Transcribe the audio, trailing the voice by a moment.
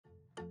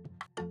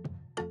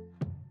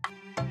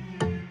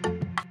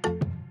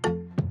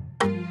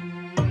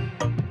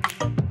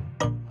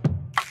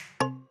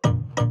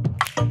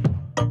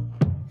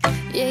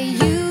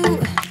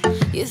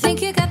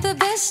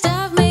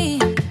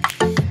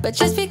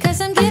because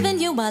I'm giving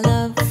you my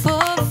love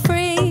for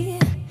free.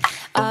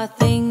 Are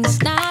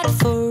things not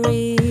for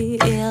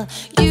real?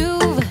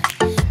 You've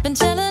been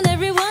telling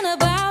everyone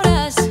about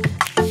us,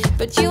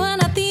 but you are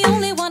not the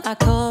only one I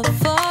call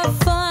for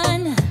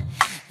fun.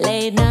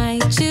 Late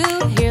night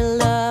to hear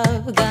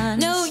love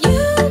guns. No,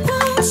 you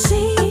won't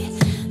see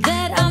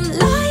that I'm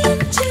lying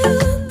to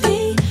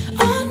be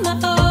on my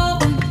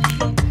own,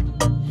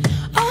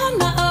 on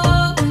my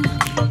own.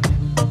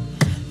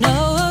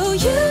 No,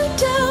 you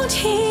don't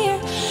hear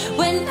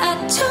when I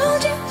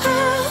told you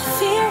how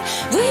fear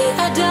we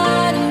are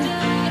done,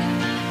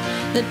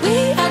 that we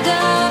are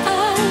done.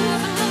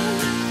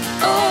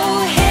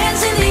 Oh,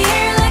 hands in the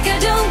air like I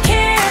don't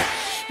care.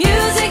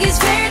 Music is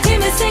fair to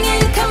me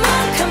singing. Come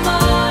on, come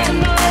on.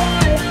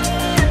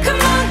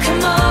 Come on,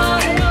 come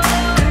on.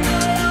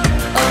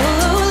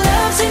 Oh,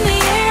 love's in the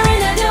air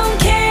and I don't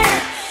care.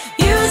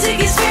 Music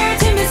is fair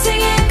to me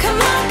singing.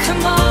 Come on,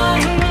 come on.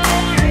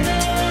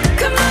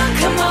 Come on,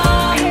 come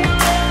on.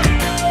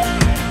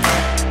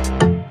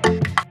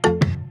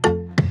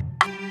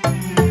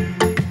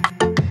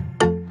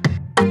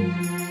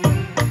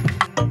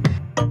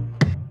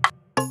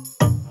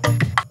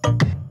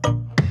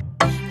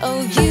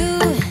 Oh,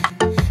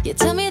 you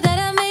tell me that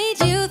I made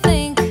you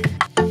think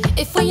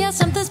if we have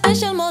something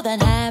special more than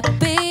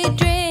happy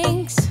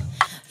drinks,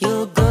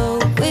 you'll go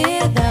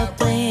without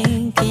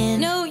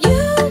blinking. No,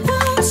 you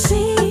won't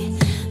see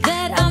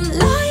that I'm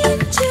lying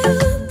to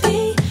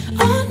be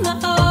on my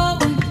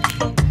own,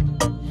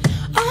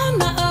 on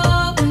my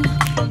own.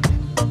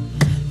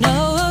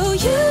 No,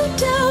 you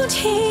don't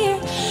hear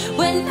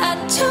when I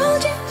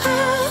told you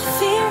how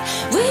fear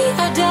we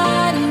are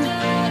done,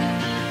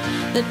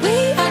 that we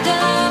are done.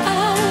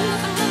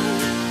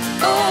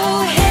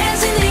 Oh,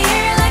 hands in the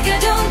air like I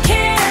don't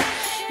care.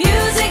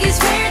 Music is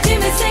fair to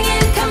me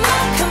singing. Come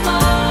on, come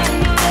on.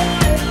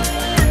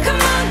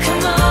 Come on,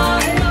 come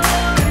on.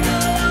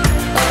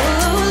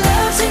 Oh,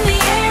 love's in the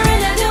air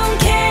and I don't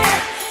care.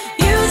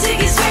 Music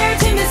is fair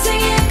to me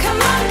singing.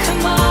 Come on,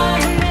 come on.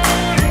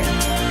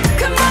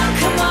 Come on,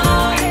 come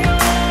on.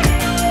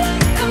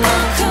 Come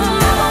on,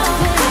 come on.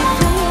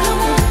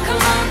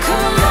 Come on,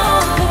 come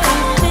on.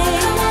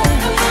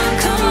 Come on,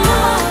 come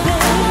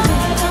on.